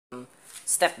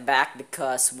step back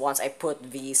because once I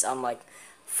put these like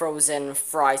frozen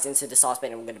fries into the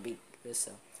saucepan, I'm gonna be this.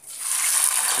 Ooh,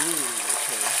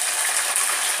 okay.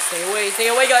 Stay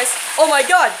away, guys! Oh my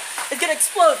God, it's gonna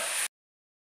explode!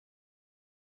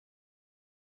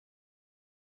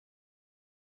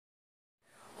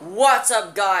 What's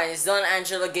up, guys?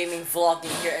 DonAngeloGaming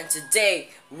vlogging here, and today,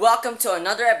 welcome to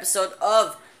another episode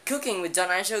of Cooking with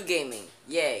DonAngeloGaming.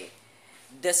 Yay!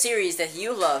 The series that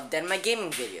you love than my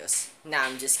gaming videos. Nah,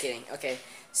 I'm just kidding. Okay,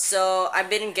 so I've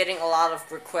been getting a lot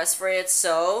of requests for it,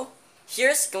 so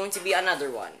here's going to be another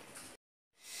one.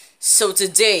 So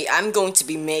today, I'm going to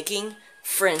be making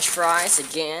French fries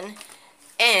again,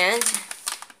 and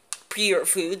Pure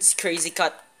Foods Crazy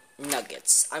Cut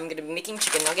nuggets. I'm gonna be making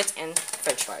chicken nuggets and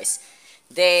French fries.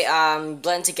 They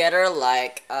blend together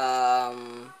like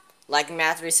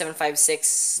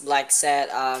Math3756 said,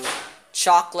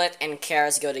 chocolate and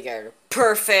carrots go together.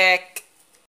 Perfect.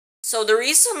 So the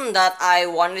reason that I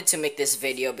wanted to make this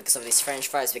video because of these French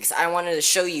fries, because I wanted to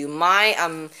show you my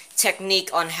technique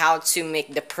on how to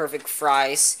make the perfect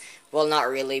fries. Well, not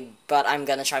really, but I'm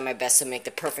gonna try my best to make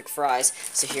the perfect fries.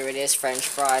 So here it is, French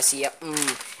fries. Yep,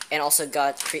 and also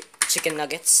got chicken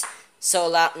nuggets. So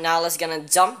now let's gonna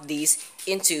dump these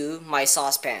into my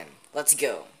saucepan. Let's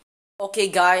go. Okay,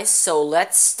 guys. So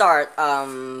let's start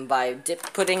by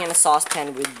putting in a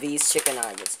saucepan with these chicken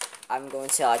nuggets. I'm going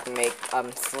to make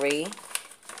 3.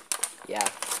 Yeah.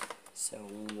 So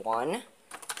 1.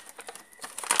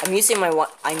 I'm using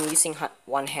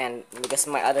one hand because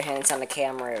my other hand is on the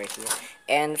camera right here.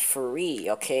 And 3,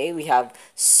 okay? We have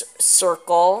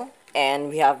circle and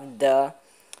we have the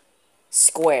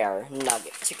square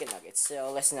chicken nuggets. So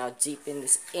let's now deepen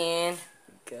this in.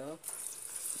 Go.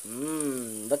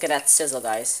 Look at that sizzle,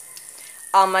 guys.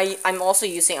 I'm also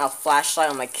using a flashlight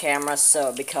on my camera,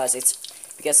 so because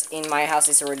in my house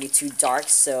it's already too dark,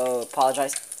 so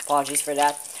apologies for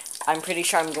that. I'm pretty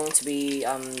sure I'm going to be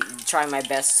trying my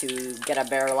best to get a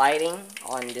better lighting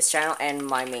on this channel and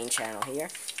my main channel here.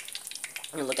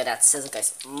 And look at that sizzle,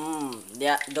 guys.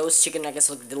 Yeah, those chicken nuggets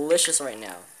look delicious right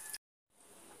now.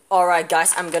 Alright,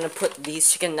 guys, I'm gonna put these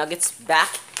chicken nuggets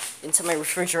back into my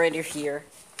refrigerator here.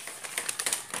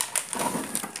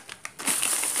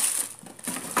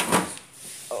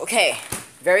 Okay,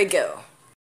 very go.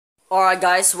 Alright,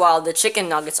 guys, while the chicken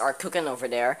nuggets are cooking over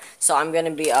there, so I'm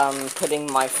gonna be putting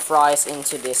my fries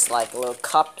into this little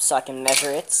cup so I can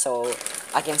measure it, so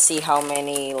I can see how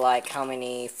many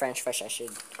French fries I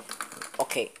should.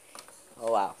 Okay.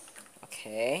 Oh wow.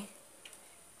 Okay.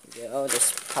 Go.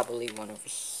 There's probably one over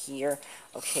here.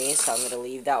 Okay, so I'm gonna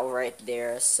leave that right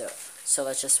there. So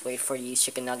let's just wait for these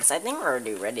chicken nuggets. I think we're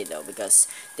already ready though because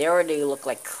they already look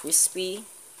like crispy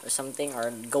or something,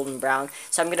 or golden brown.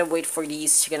 So I'm gonna wait for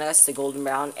these chicken nuggets to golden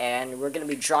brown, and we're gonna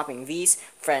be dropping these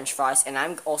French fries, and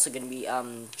I'm also gonna be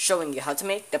showing you how to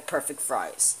make the perfect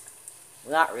fries.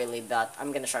 Not really, but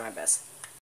I'm gonna try my best.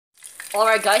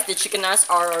 Alright, guys, the chicken nuggets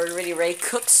are already ready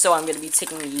cooked, so I'm gonna be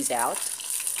taking these out.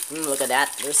 Look at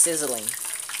that, they're sizzling.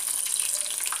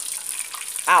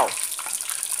 Ow.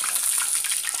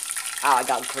 Ow, I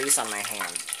got grease on my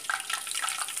hand.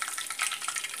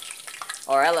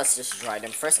 Alright, let's just dry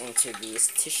them first into this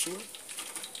tissue.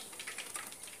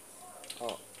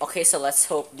 Oh, okay, so let's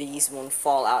hope these won't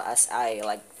fall out as I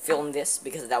film this,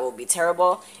 because that will be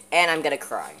terrible, and I'm gonna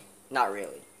cry. Not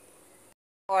really.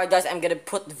 Alright, guys, I'm gonna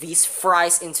put these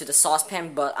fries into the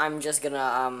saucepan, but I'm just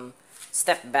gonna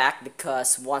step back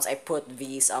because once I put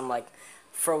these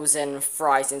frozen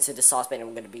fries into the saucepan,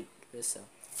 I'm gonna be this. Ooh,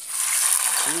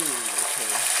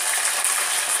 okay.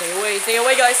 Stay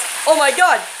away, guys! Oh my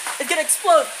God! It's gonna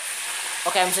explode!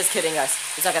 Okay, I'm just kidding, guys.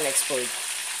 It's not gonna explode.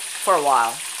 For a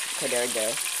while. Okay, there we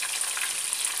go.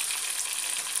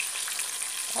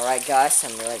 Alright, guys,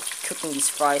 I'm cooking these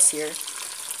fries here.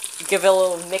 Give it a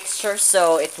little mixture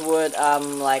so it would,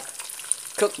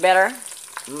 cook better.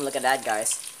 Look at that,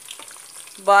 guys.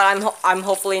 But I'm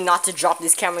hopefully not to drop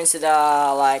this camera into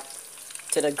the,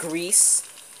 to the grease.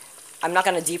 I'm not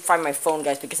gonna deep fry my phone,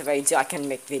 guys, because if I do, I can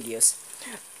make videos.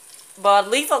 But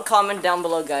leave a comment down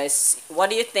below, guys. What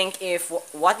do you think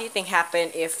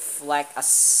happen if a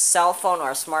cell phone or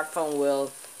a smartphone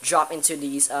will drop into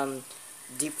these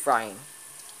deep frying?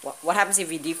 What happens if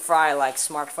you deep fry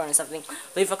smartphone or something?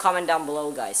 Leave a comment down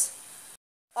below, guys.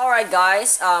 Alright,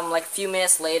 guys, few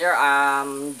minutes later,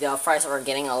 the fries are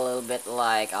getting a little bit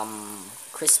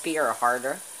crispier or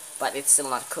harder, but it's still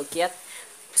not cooked yet.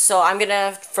 So I'm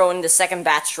gonna throw in the second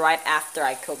batch right after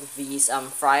I cook these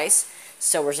fries.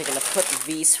 So we're just gonna put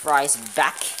these fries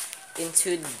back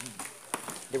into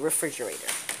the refrigerator.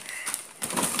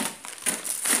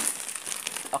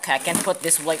 Okay, I can put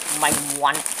this my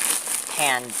one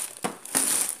hand.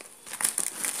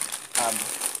 Um,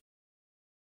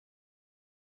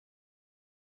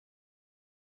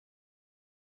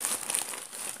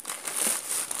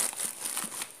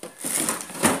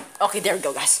 okay, there we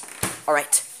go, guys.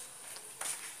 Alright.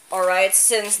 Alright,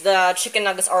 since the chicken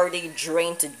nuggets already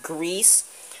drained to grease,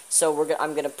 so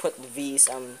I'm gonna put these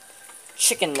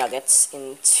chicken nuggets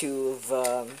into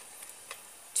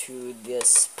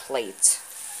this plate.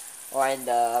 Alright,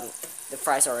 the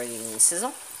fries are already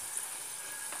sizzle.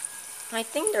 I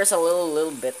think there's a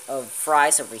little bit of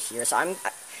fries over here, so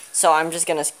I'm just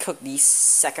gonna cook these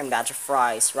second batch of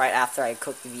fries right after I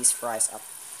cook these fries up.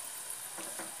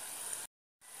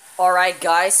 Alright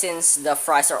guys, since the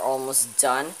fries are almost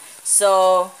done,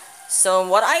 so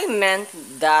what I meant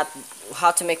that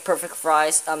how to make perfect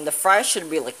fries, the fries should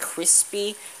be like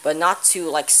crispy but not too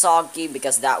like soggy,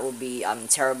 because that will be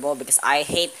terrible, because I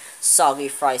hate soggy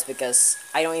fries, because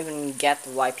I don't even get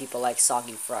why people like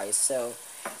soggy fries. So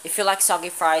if you like soggy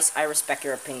fries, I respect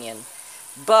your opinion,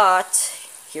 but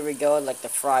here we go, like the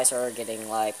fries are getting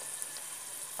like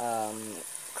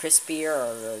crispier,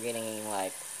 or getting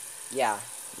like, yeah,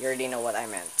 you already know what I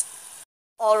meant.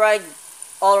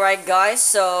 Alright guys,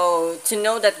 so to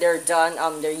know that they're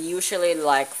done, they usually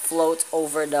like float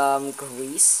over the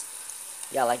grease.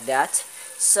 Yeah, like that.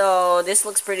 So this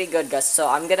looks pretty good, guys. So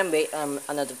I'm gonna wait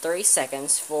another 30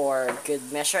 seconds for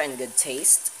good measure and good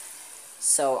taste,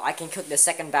 so I can cook the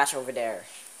second batch over there.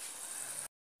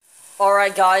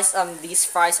 Alright guys, these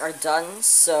fries are done,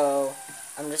 so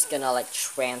I'm just gonna like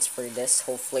transfer this.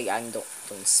 Hopefully I don't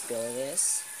spill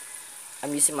this.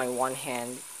 I'm using my one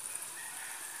hand.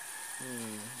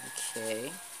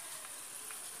 Okay.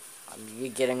 You're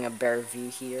getting a better view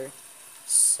here.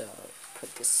 So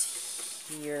put this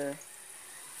here.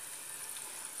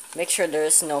 Make sure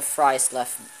there's no fries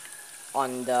left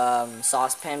on the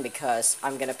saucepan, because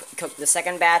I'm gonna cook the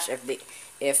second batch.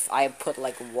 If I put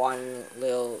like one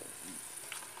little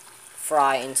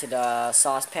fry into the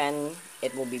saucepan,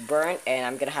 it will be burnt and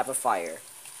I'm gonna have a fire.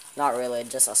 Not really,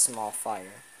 just a small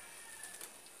fire.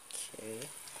 Okay.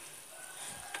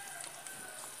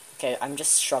 Okay, I'm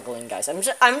just struggling, guys. I'm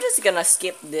just gonna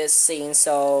skip this scene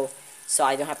so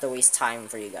I don't have to waste time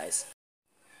for you guys.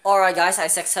 Alright guys, I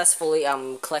successfully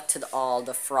collected all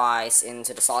the fries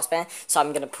into the saucepan, so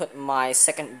I'm gonna put my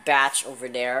second batch over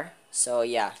there. So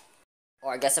yeah.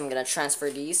 Or I guess I'm gonna transfer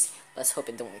these. Let's hope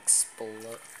it don't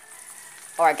explode.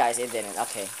 Alright guys, it didn't.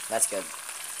 Okay, that's good.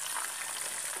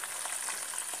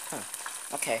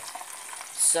 Okay.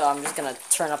 So I'm just gonna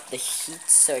turn up the heat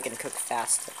so it can cook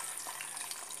faster.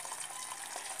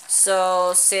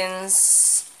 So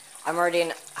since I'm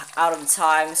already out of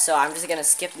time, so I'm just gonna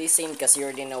skip this scene because you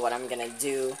already know what I'm gonna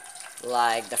do,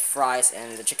 like the fries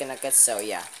and the chicken nuggets. So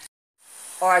yeah.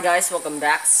 Alright guys, welcome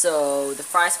back. So the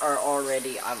fries are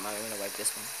already, I'm gonna wipe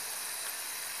this one.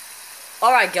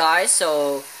 Alright guys,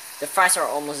 so the fries are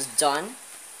almost done.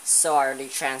 So I already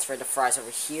transferred the fries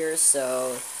over here.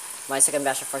 So my second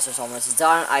batch of fries is almost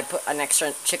done. I put an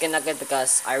extra chicken nugget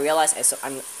because I realized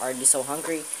I'm already so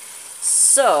hungry.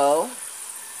 So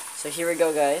here we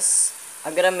go, guys.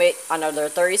 I'm gonna make another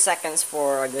 30 seconds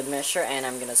for a good measure, and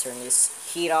I'm gonna turn this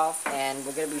heat off, and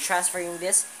we're gonna be transferring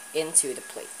this into the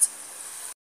plate.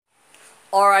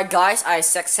 Alright guys, I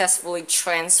successfully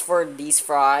transferred these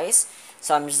fries,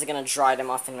 so I'm just gonna dry them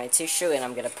off in my tissue, and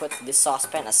I'm gonna put this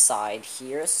saucepan aside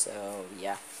here. So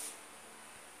yeah.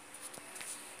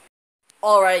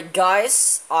 Alright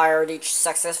guys, I already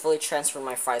successfully transferred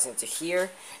my fries into here.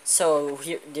 So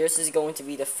this is going to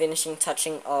be the finishing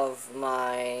touching of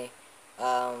my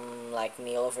like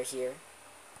meal over here.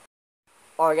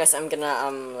 Alright guys, I'm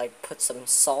gonna like put some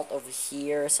salt over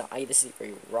here. So this is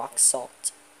very rock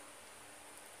salt.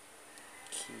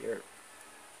 Here,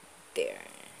 there.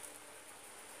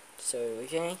 So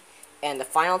okay, and the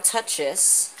final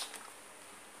touches.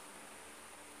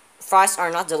 Fries are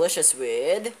not delicious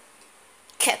with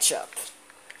ketchup.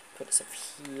 Put this up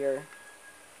here.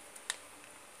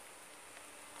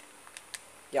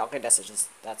 Yeah, okay, that's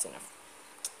enough.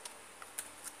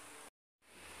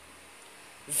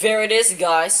 There it is,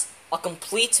 guys. A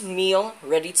complete meal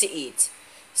ready to eat.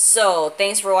 So,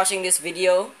 thanks for watching this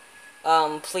video.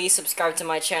 Please subscribe to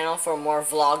my channel for more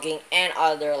vlogging and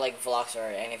other like vlogs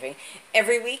or anything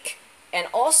every week. And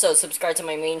also subscribe to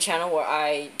my main channel where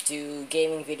I do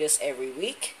gaming videos every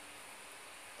week.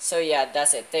 So yeah,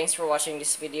 that's it. Thanks for watching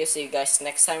this video. See you guys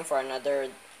next time for another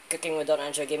Cooking with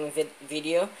DonAngeloGaming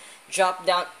video. Drop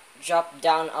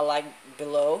down a like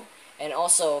below, and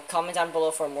also comment down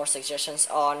below for more suggestions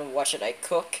on what should I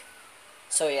cook.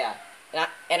 So yeah,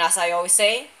 and as I always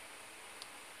say,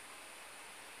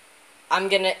 I'm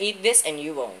gonna eat this and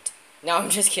you won't. No, I'm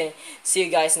just kidding. See you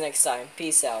guys next time.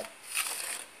 Peace out.